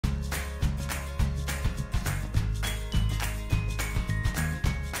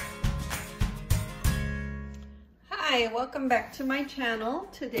Hi, welcome back to my channel.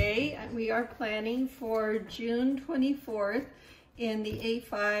 Today we are planning for June 24th in the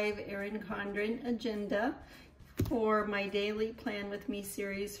A5 Erin Condren Agenda for my daily Plan With Me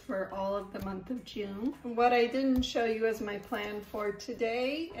series for all of the month of June. What I didn't show you is my plan for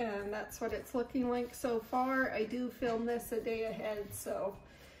today, and that's what it's looking like so far. I do film this a day ahead, so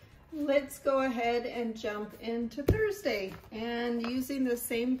let's go ahead and jump into Thursday. And using the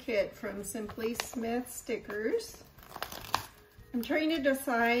same kit from Simply Smith Stickers, I'm trying to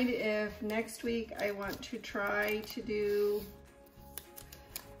decide if next week I want to try to do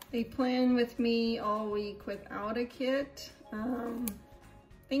a Plan With Me all week without a kit.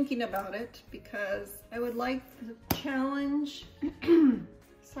 Thinking about it because I would like the challenge.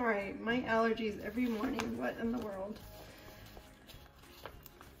 Sorry, my allergies every morning. What in the world?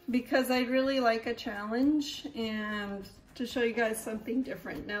 Because I'd really like a challenge and to show you guys something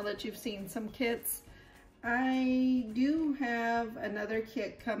different now that you've seen some kits. I do have another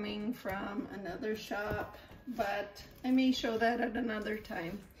kit coming from another shop, but I may show that at another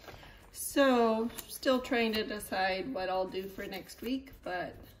time. So still trying to decide what I'll do for next week,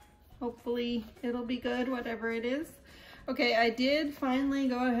 but hopefully it'll be good, whatever it is. Okay, I did finally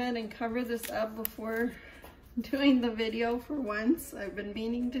go ahead and cover this up before doing the video for once. I've been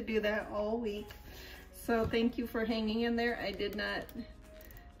meaning to do that all week. So thank you for hanging in there. I did not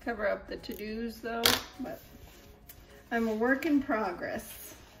cover up the to-dos though, but I'm a work in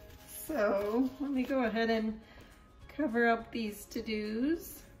progress. So let me go ahead and cover up these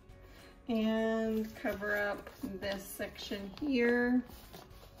to-dos and cover up this section here.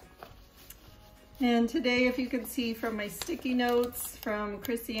 And today, if you can see from my sticky notes from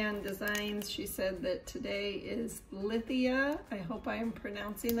Chrissy-Ann Designs, she said that today is Lithia. I hope I am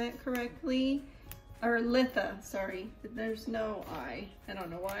pronouncing that correctly. Or Litha, sorry. There's no I. I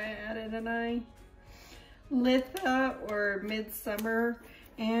don't know why I added an I. Litha or Midsummer.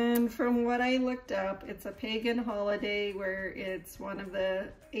 And from what I looked up, it's a pagan holiday where it's one of the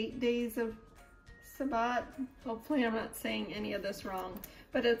 8 days of Sabbat. Hopefully I'm not saying any of this wrong,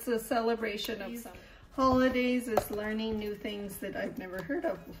 but it's a celebration of some holidays, is learning new things that I've never heard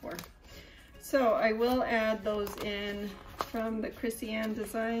of before. So I will add those in from the Chrissy-Ann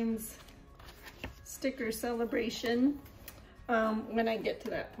Designs sticker celebration when I get to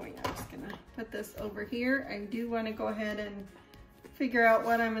that point. I'm just gonna put this over here. I do want to go ahead and figure out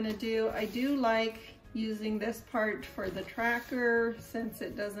what I'm gonna do. I do like using this part for the tracker since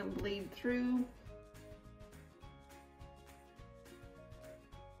it doesn't bleed through.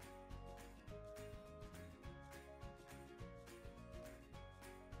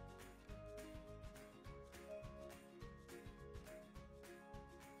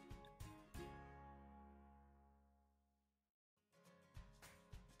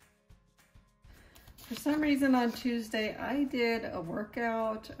 For some reason on Tuesday, I did a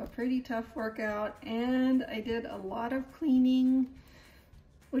workout, a pretty tough workout, and I did a lot of cleaning,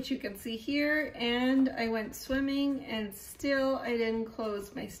 which you can see here, and I went swimming, and still I didn't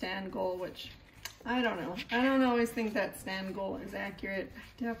close my stand goal, which I don't know. I don't always think that stand goal is accurate.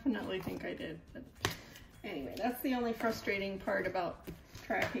 I definitely think I did. But anyway, that's the only frustrating part about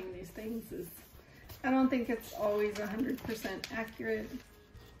tracking these things is I don't think it's always 100% accurate.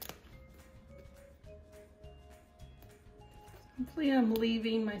 Hopefully I'm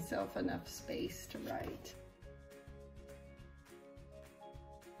leaving myself enough space to write.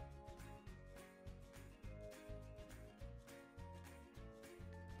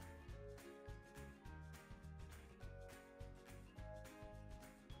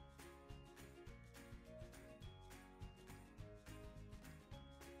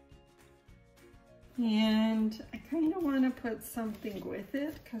 And I kind of want to put something with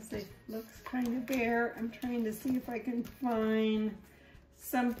it because it looks kind of bare. I'm trying to see if I can find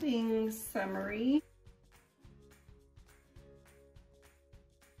something summery.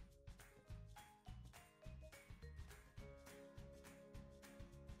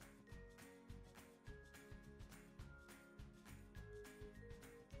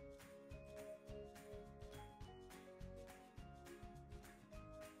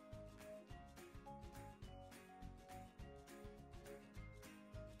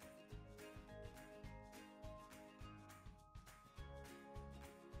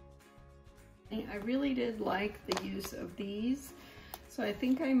 I really did like the use of these, so I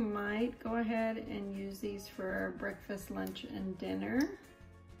think I might go ahead and use these for our breakfast, lunch, and dinner.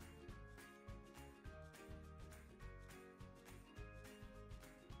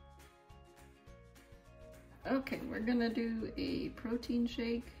 Okay, we're gonna do a protein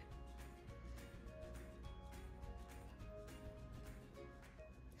shake.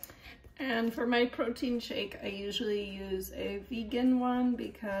 And for my protein shake, I usually use a vegan one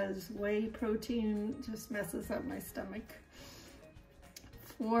because whey protein just messes up my stomach.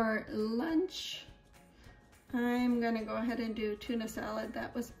 For lunch, I'm gonna go ahead and do tuna salad.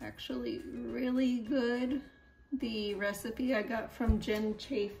 That was actually really good. The recipe I got from Jen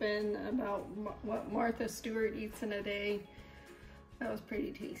Chafin about what Martha Stewart eats in a day. That was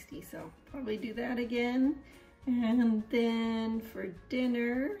pretty tasty, so probably do that again. And then for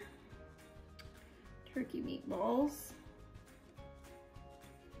dinner, turkey meatballs.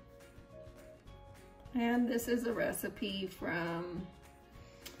 And this is a recipe from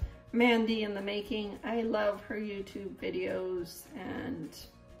Mandy in the Making. I love her YouTube videos, and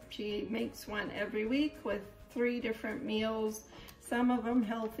she makes one every week with 3 different meals. Some of them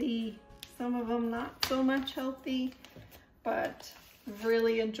healthy, some of them not so much healthy, but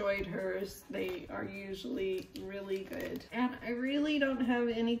really enjoyed hers. They are usually really good. And I really don't have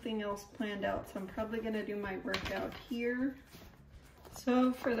anything else planned out, so I'm probably gonna do my workout here.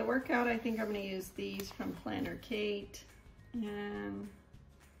 So for the workout, I think I'm gonna use these from Planner Kate and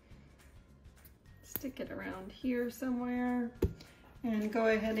stick it around here somewhere, and go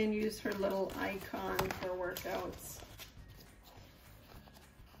ahead and use her little icon for workouts.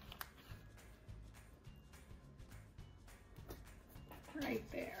 Right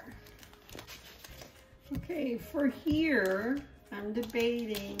there. Okay, for here, I'm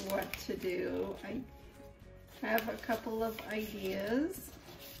debating what to do. I have a couple of ideas.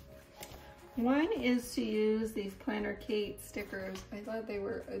 One is to use these Planner Kate stickers. I thought they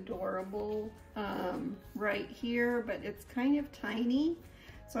were adorable right here, but it's kind of tiny.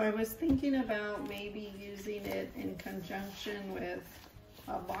 So I was thinking about maybe using it in conjunction with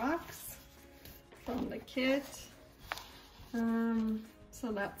a box from the kit.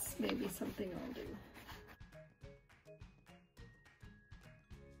 So that's maybe something I'll do.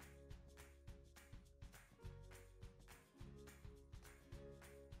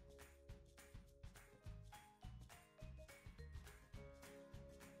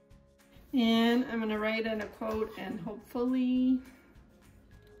 And I'm gonna write in a quote and hopefully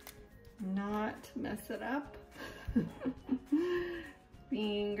not mess it up.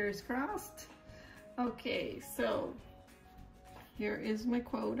 Fingers crossed. Okay, so here is my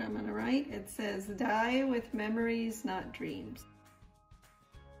quote I'm gonna write. It says, "Die with memories, not dreams."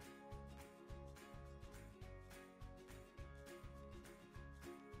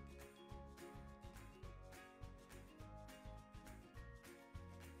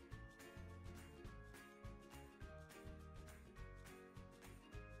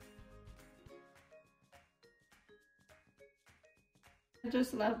 I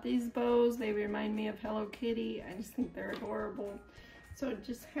just love these bows. They remind me of Hello Kitty. I just think they're adorable. So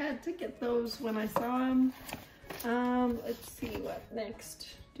just had to get those when I saw them. Let's see what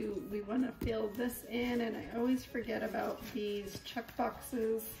next. Do we want to fill this in? And I always forget about these check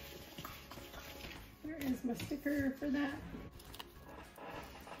boxes. Where is my sticker for that?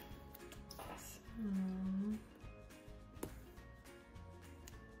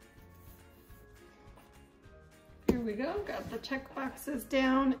 Here we go, got the check boxes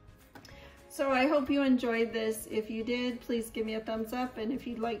down. So I hope you enjoyed this. If you did, please give me a thumbs up. And if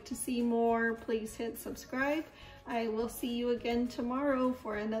you'd like to see more, please hit subscribe. I will see you again tomorrow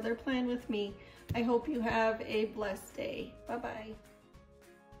for another plan with me. I hope you have a blessed day. Bye-bye.